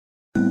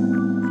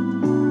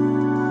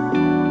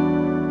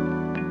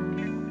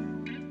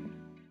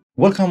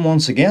Welcome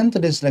once again to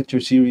this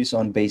lecture series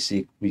on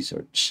basic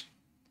research.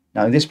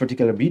 Now, in this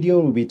particular video,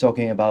 we'll be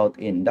talking about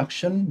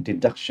induction,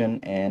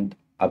 deduction, and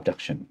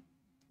abduction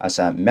as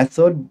a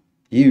method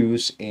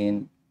used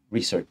in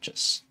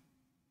researches.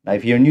 Now,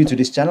 if you're new to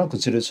this channel,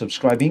 consider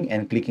subscribing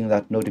and clicking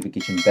that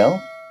notification bell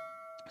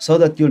so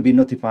that you'll be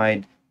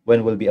notified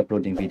when we'll be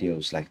uploading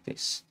videos like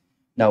this.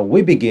 Now,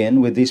 we begin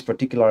with this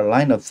particular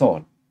line of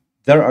thought.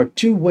 There are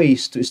two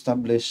ways to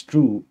establish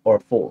true or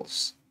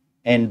false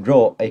and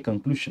draw a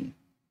conclusion: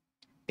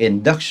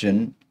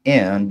 induction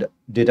and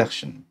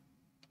deduction.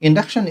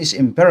 Induction is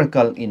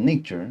empirical in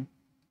nature.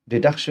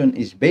 Deduction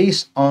is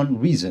based on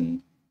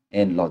reason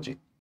and logic.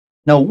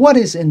 Now, what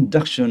is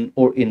induction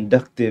or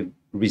inductive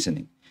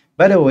reasoning?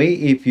 By the way,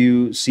 if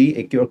you see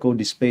a QR code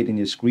displayed in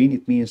your screen,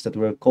 it means that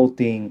we're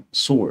quoting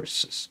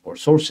sources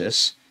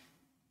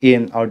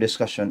in our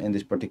discussion in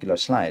this particular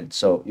slide.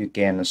 So you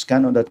can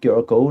scan on that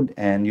QR code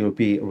and you'll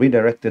be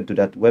redirected to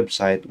that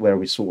website where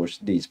we source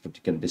this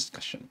particular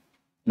discussion.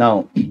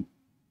 Now,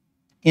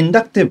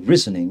 inductive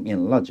reasoning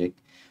in logic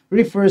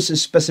refers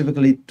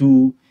specifically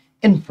to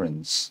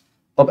inference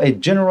of a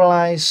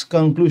generalized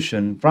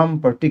conclusion from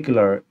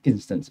particular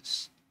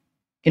instances.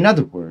 In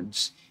other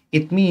words,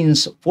 it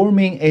means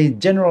forming a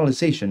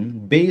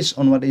generalization based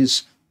on what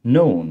is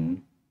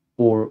known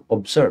or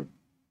observed.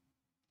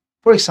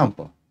 For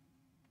example,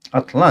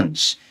 at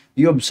lunch,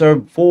 you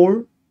observe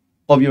 4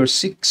 of your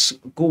 6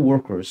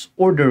 co-workers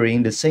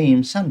ordering the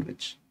same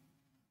sandwich.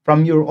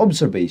 From your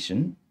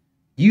observation,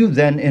 you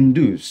then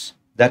induce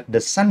that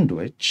the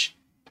sandwich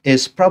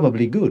is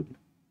probably good,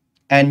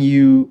 and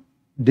you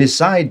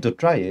decide to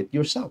try it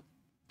yourself.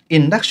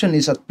 Induction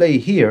is at play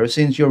here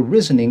since your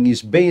reasoning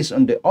is based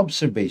on the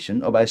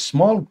observation of a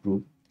small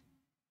group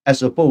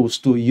as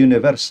opposed to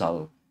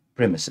universal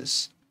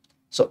premises.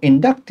 So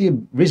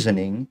inductive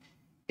reasoning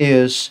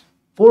is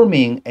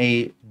forming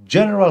a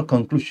general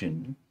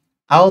conclusion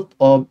out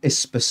of a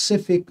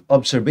specific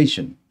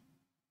observation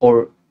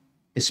or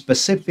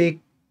specific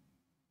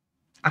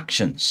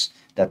actions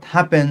that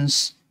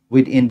happens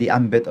within the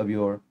ambit of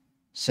your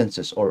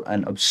senses, or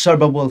an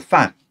observable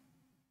fact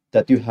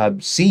that you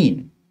have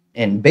seen,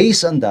 and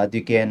based on that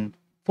you can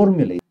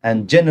formulate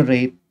and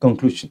generate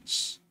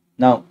conclusions.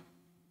 Now,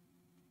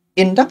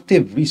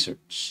 inductive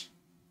research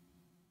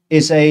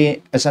is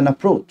an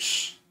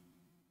approach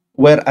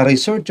where a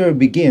researcher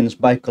begins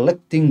by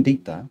collecting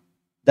data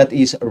that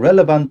is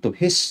relevant to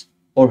his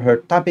or her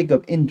topic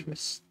of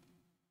interest.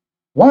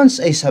 Once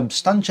a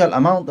substantial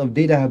amount of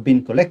data have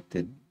been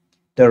collected,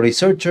 the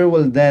researcher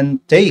will then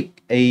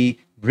take a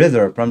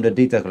breather from the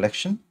data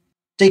collection,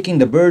 taking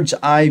the bird's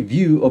eye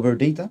view over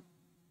data.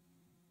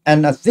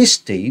 And at this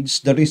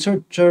stage, the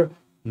researcher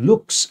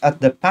looks at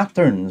the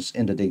patterns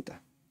in the data,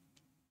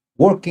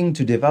 working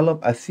to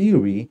develop a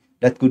theory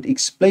that could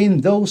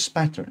explain those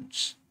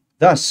patterns.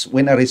 Thus,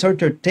 when a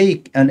researcher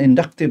takes an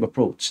inductive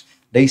approach,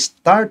 they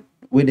start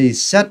with a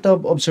set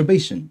of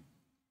observations,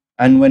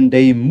 and when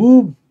they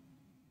move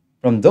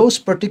from those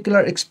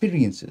particular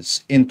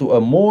experiences into a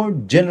more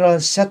general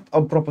set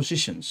of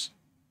propositions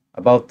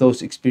about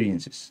those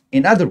experiences.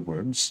 In other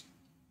words,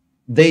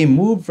 they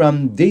move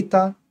from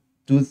data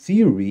to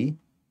theory,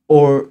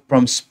 or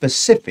from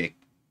specific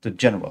to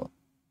general.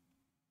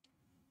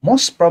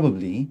 Most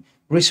probably,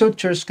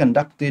 researchers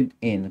conducted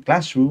in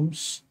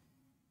classrooms,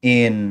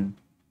 in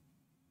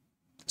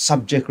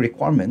subject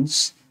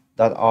requirements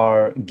that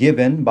are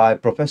given by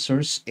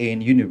professors in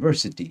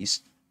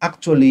universities,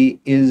 actually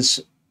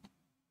is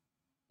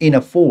in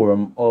a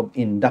form of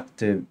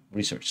inductive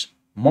research,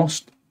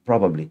 most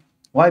probably.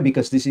 Why?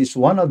 Because this is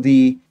one of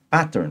the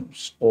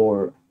patterns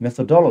or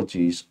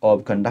methodologies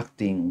of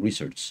conducting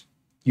research.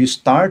 You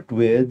start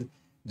with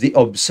the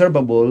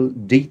observable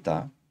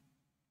data,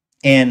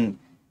 and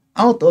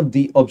out of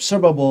the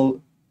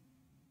observable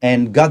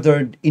and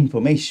gathered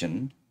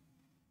information,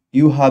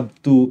 you have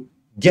to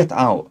get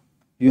out,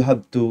 you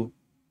have to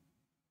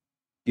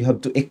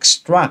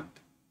extract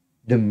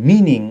the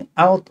meaning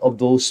out of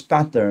those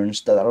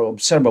patterns that are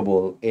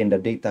observable in the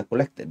data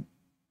collected.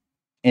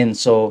 And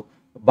so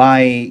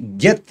by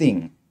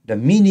getting the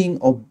meaning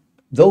of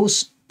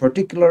those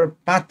particular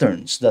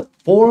patterns that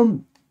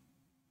form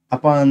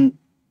upon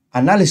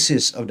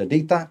analysis of the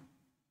data,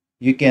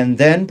 you can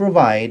then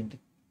provide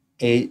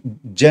a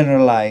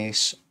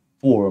generalized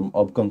form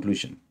of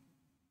conclusion.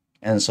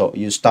 And so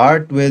you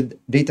start with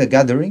data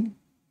gathering,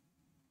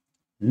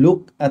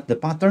 look at the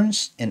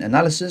patterns and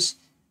analysis,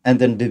 and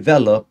then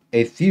develop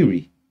a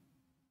theory,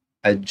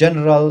 a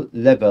general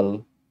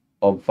level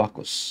of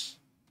focus.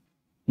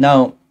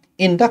 Now,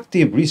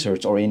 inductive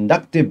research or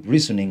inductive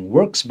reasoning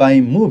works by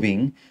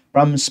moving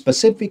from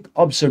specific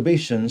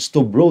observations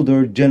to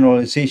broader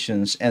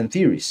generalizations and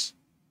theories.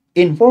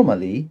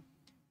 Informally,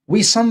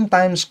 we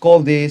sometimes call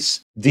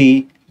this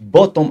the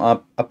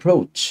bottom-up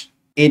approach.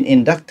 In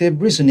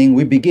inductive reasoning,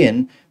 we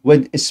begin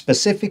with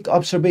specific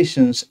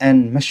observations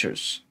and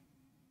measures,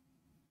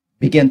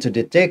 begin to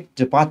detect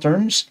the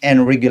patterns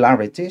and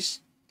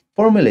regularities,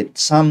 formulate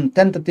some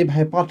tentative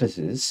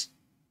hypotheses,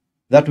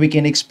 that we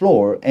can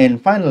explore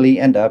and finally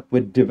end up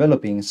with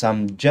developing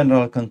some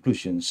general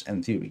conclusions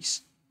and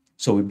theories.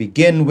 So we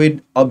begin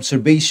with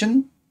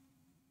observation,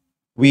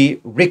 we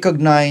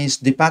recognize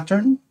the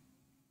pattern,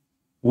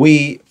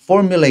 we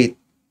formulate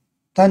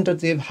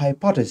tentative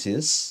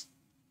hypothesis,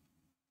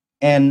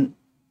 and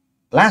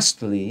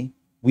lastly,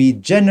 we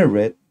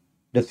generate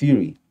the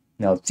theory.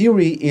 Now,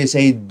 theory is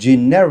a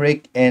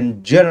generic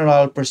and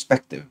general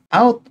perspective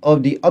out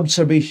of the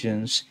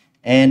observations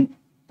and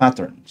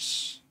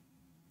patterns.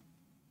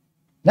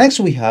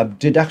 Next, we have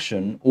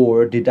deduction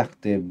or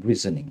deductive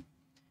reasoning.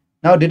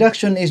 Now,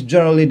 deduction is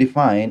generally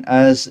defined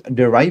as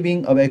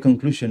deriving of a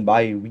conclusion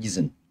by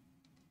reason.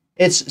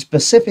 Its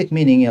specific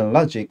meaning in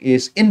logic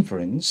is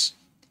inference,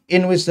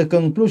 in which the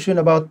conclusion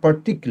about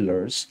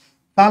particulars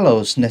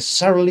follows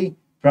necessarily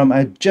from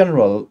a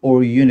general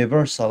or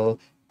universal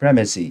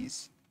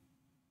premises.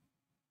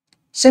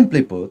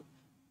 Simply put,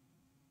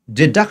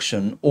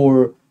 deduction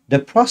or the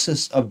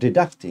process of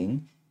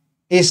deducting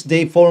is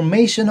the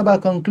formation of a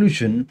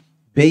conclusion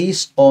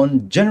based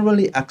on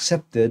generally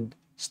accepted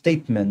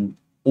statement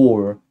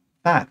or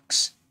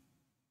facts.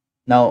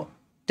 Now,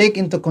 take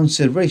into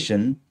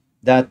consideration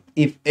that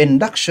if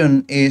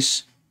induction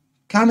is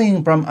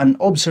coming from an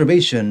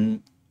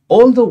observation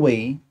all the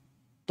way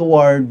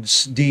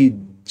towards the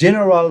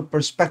general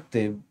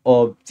perspective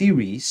of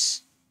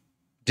theories,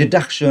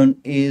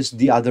 deduction is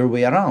the other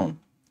way around.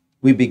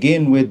 We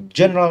begin with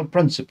general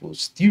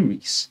principles,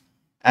 theories,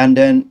 and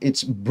then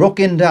it's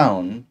broken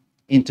down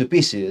into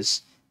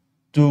pieces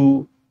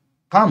to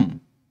come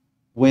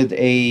with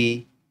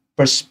a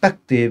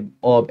perspective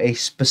of a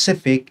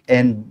specific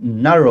and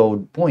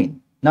narrowed point.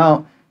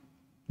 Now,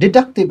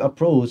 deductive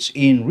approach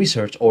in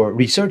research, or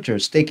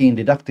researchers taking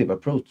deductive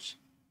approach,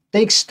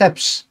 take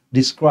steps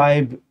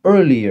described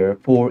earlier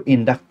for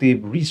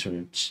inductive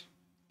research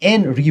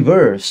and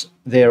reverse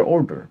their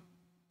order.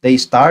 They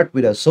start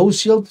with a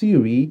social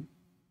theory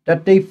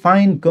that they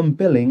find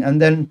compelling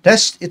and then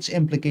test its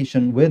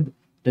implication with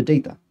the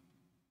data.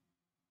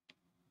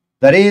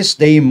 That is,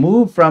 they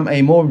move from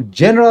a more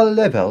general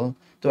level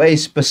to a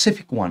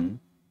specific one.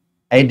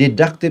 A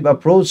deductive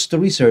approach to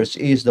research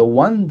is the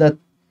one that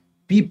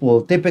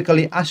people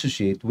typically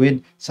associate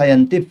with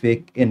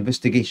scientific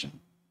investigation.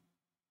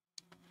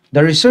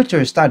 The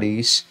researcher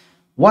studies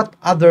what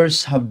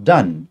others have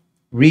done,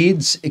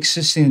 reads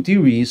existing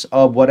theories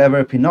of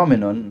whatever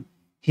phenomenon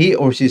he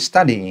or she is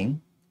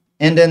studying,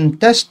 and then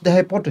tests the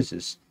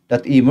hypotheses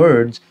that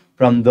emerge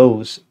from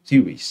those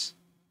theories.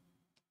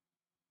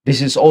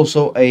 This is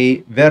also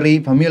a very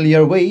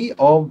familiar way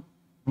of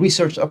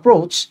research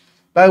approach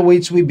by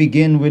which we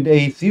begin with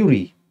a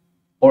theory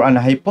or an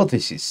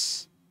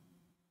hypothesis,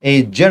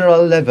 a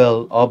general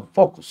level of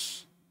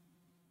focus,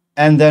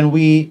 and then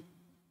we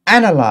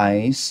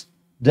analyze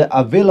the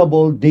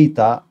available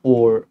data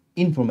or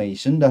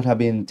information that have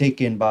been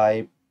taken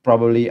by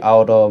probably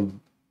out of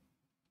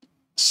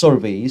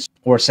surveys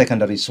or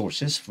secondary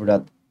sources for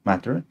that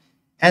matter,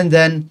 and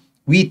then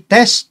we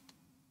test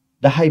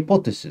the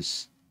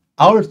hypothesis,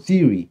 our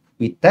theory.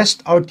 We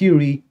test our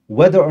theory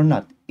whether or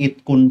not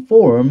it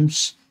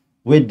conforms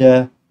with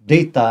the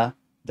data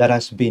that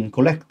has been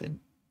collected.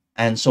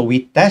 And so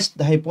we test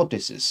the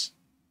hypothesis,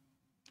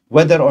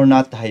 whether or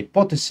not the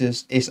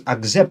hypothesis is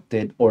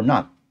accepted or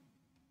not.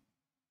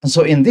 And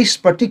so in this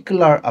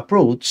particular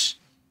approach,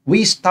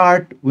 we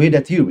start with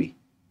a theory.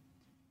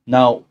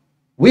 Now,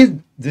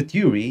 with the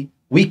theory,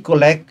 we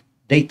collect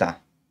data.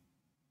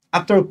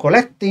 After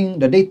collecting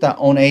the data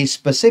on a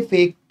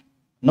specific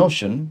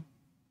notion,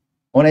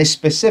 on a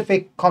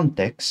specific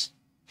context,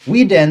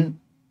 we then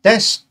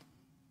test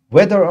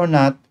whether or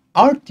not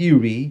our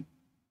theory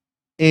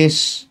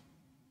is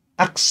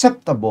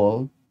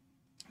acceptable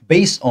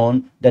based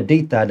on the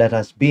data that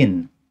has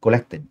been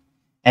collected.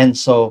 And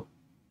so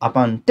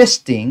upon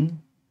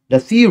testing the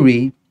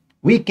theory,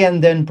 we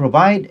can then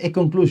provide a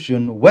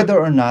conclusion whether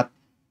or not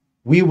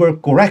we were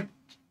correct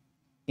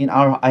in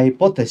our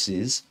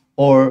hypothesis,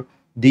 or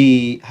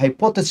the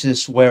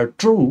hypothesis were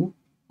true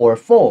or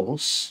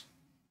false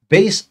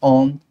based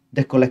on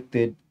the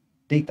collected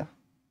data.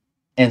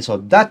 And so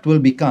that will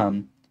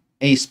become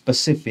a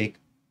specific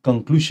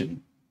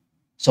conclusion.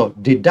 So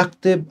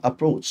deductive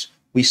approach,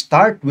 we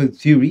start with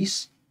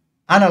theories,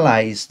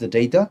 analyze the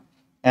data,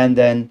 and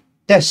then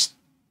test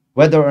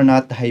whether or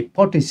not the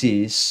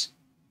hypothesis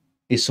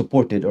is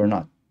supported or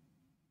not.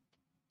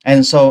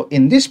 And so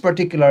in this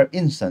particular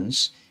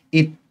instance,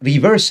 it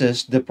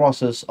reverses the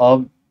process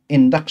of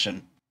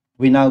induction.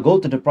 We now go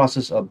to the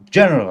process of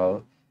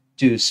general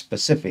to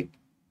specific,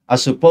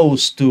 as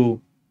opposed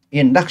to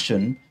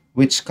induction,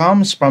 which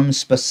comes from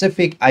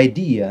specific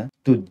idea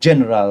to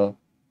general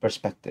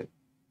perspective.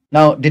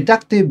 Now,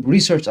 deductive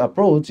research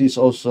approach is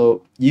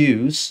also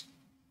used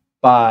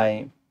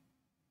by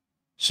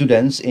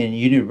students in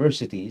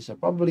universities, or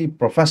probably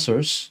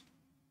professors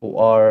who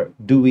are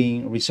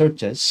doing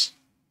researches,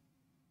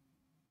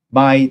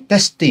 by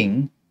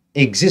testing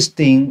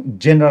existing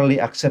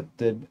generally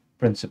accepted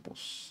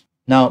principles.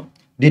 Now,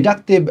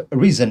 deductive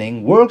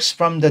reasoning works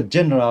from the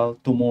general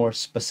to more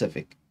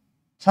specific.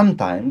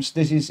 Sometimes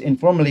this is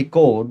informally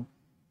called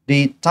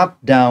the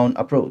top-down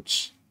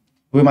approach.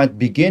 We might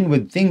begin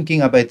with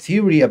thinking about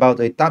theory about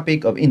a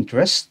topic of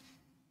interest.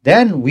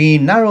 Then we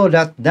narrow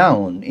that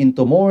down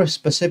into more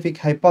specific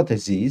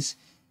hypotheses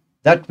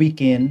that we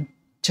can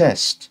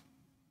test.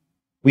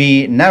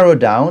 We narrow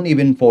down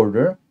even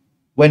further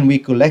when we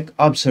collect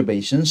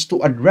observations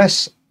to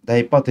address the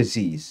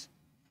hypotheses.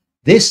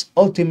 This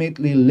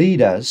ultimately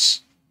leads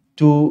us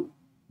to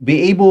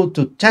be able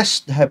to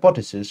test the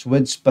hypothesis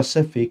with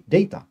specific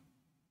data,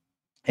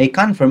 a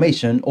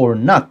confirmation or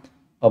not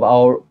of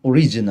our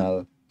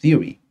original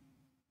theory.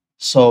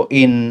 So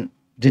in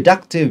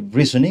deductive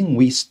reasoning,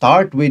 we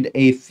start with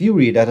a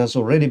theory that has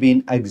already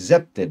been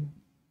accepted.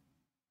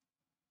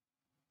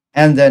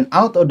 And then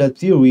out of the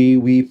theory,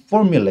 we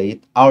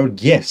formulate our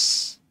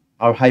guess,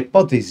 our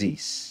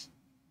hypothesis.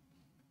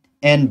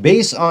 And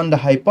based on the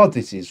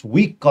hypothesis,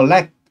 we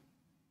collect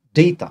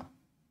data,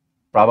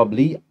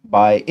 probably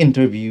by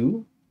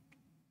interview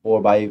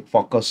or by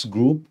focus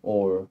group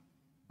or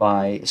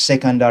by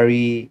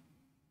secondary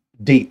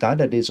data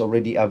that is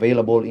already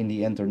available in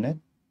the internet.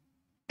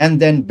 And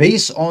then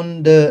based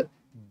on the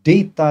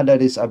data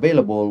that is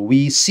available,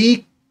 we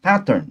seek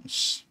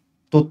patterns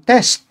to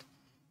test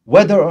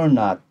whether or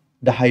not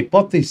the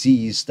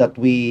hypothesis that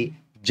we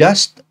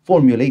just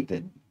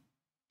formulated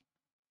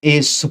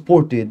is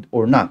supported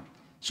or not.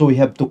 So we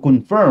have to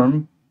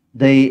confirm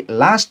the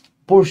last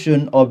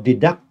portion of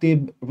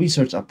deductive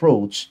research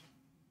approach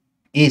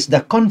is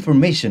the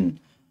confirmation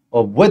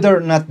of whether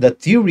or not the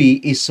theory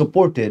is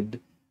supported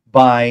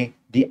by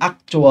the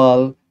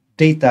actual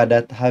data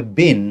that have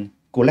been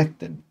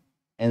collected.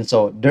 And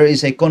so there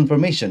is a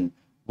confirmation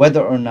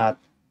whether or not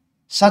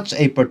such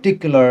a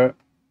particular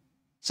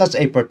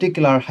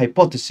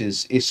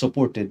hypothesis is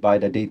supported by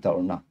the data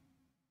or not.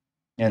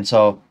 And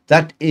so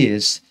that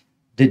is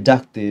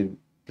deductive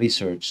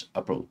research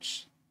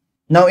approach.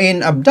 Now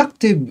in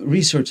abductive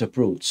research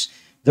approach,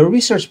 the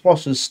research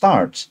process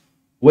starts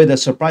with the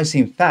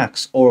surprising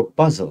facts or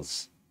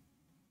puzzles.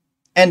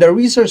 And the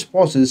research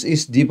process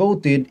is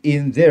devoted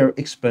in their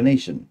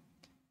explanation.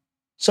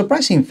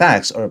 Surprising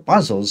facts or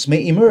puzzles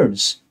may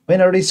emerge when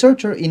a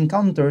researcher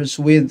encounters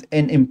with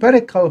an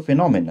empirical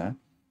phenomena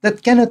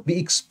that cannot be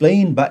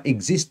explained by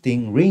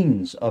existing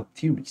range of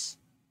theories.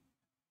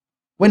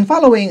 When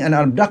following an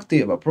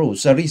abductive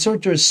approach, a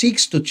researcher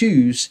seeks to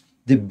choose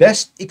the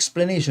best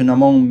explanation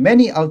among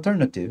many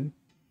alternatives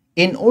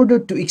in order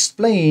to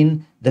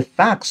explain the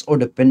facts or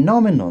the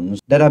phenomenons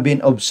that have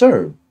been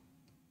observed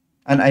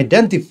and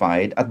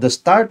identified at the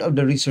start of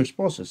the research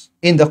process.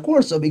 In the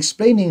course of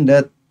explaining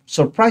that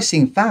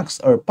surprising facts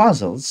or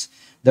puzzles,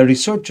 the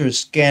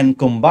researchers can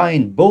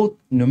combine both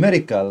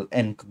numerical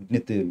and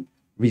cognitive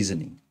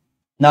reasoning.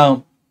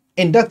 Now,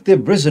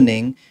 inductive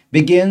reasoning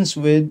begins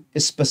with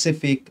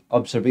specific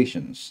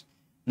observations.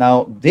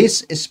 Now,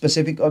 these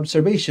specific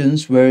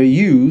observations were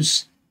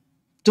used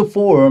to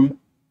form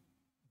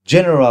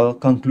general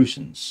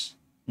conclusions.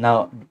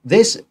 Now,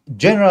 this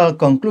general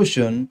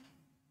conclusion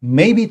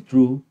may be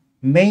true,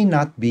 may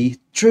not be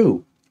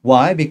true.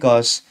 Why?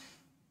 Because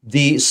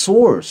the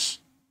source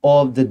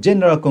of the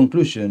general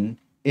conclusion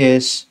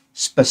is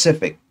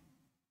specific.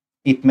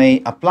 It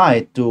may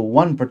apply to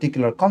one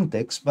particular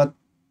context, but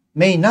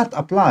may not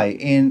apply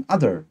in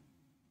other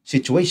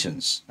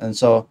situations. And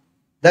so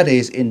that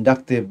is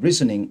inductive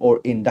reasoning or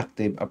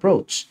inductive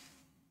approach.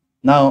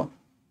 Now,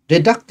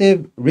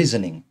 deductive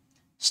reasoning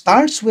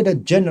starts with a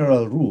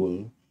general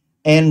rule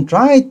and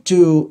try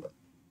to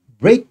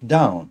break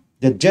down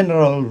the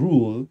general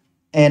rule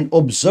and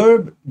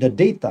observe the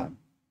data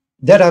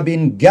that have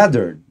been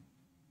gathered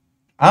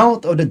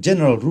out of the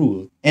general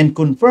rule and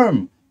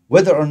confirm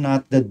whether or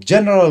not the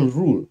general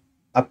rule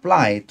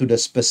apply to the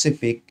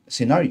specific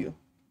scenario.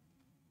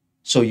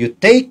 So you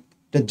take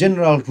the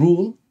general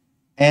rule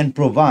and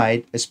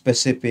provide a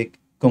specific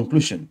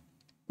conclusion,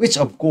 which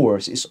of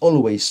course is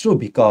always true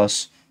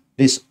because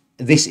this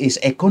is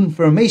a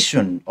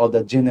confirmation of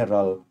the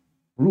general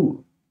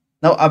rule.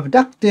 Now,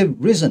 abductive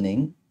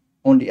reasoning,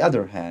 on the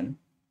other hand,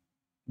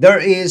 there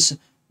is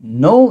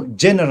no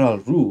general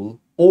rule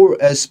or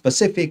a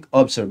specific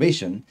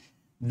observation.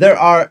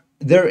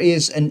 There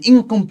is an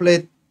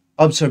incomplete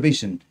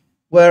observation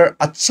where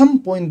at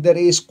some point there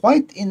is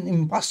quite an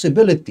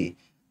impossibility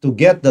to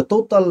get the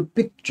total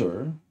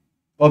picture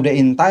of the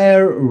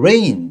entire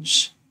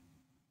range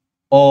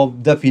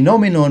of the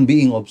phenomenon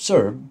being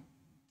observed.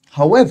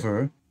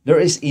 However, there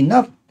is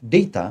enough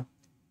data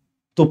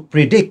to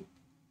predict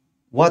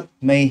what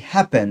may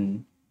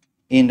happen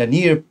in the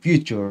near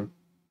future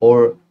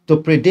or to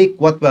predict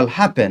what will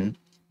happen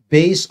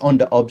based on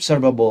the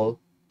observable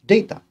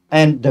data.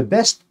 And the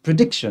best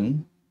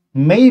prediction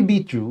may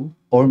be true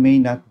or may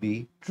not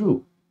be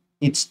true.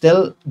 It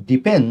still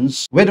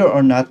depends whether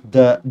or not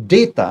the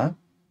data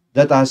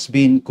that has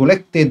been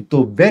collected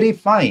to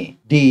verify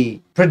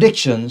the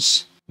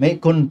predictions may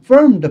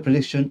confirm the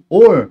prediction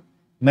or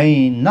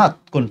may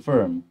not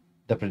confirm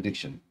the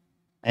prediction.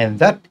 And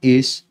that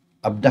is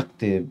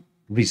abductive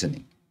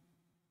reasoning.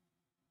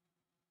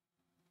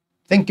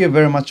 Thank you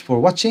very much for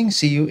watching.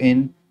 See you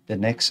in the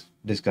next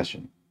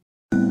discussion.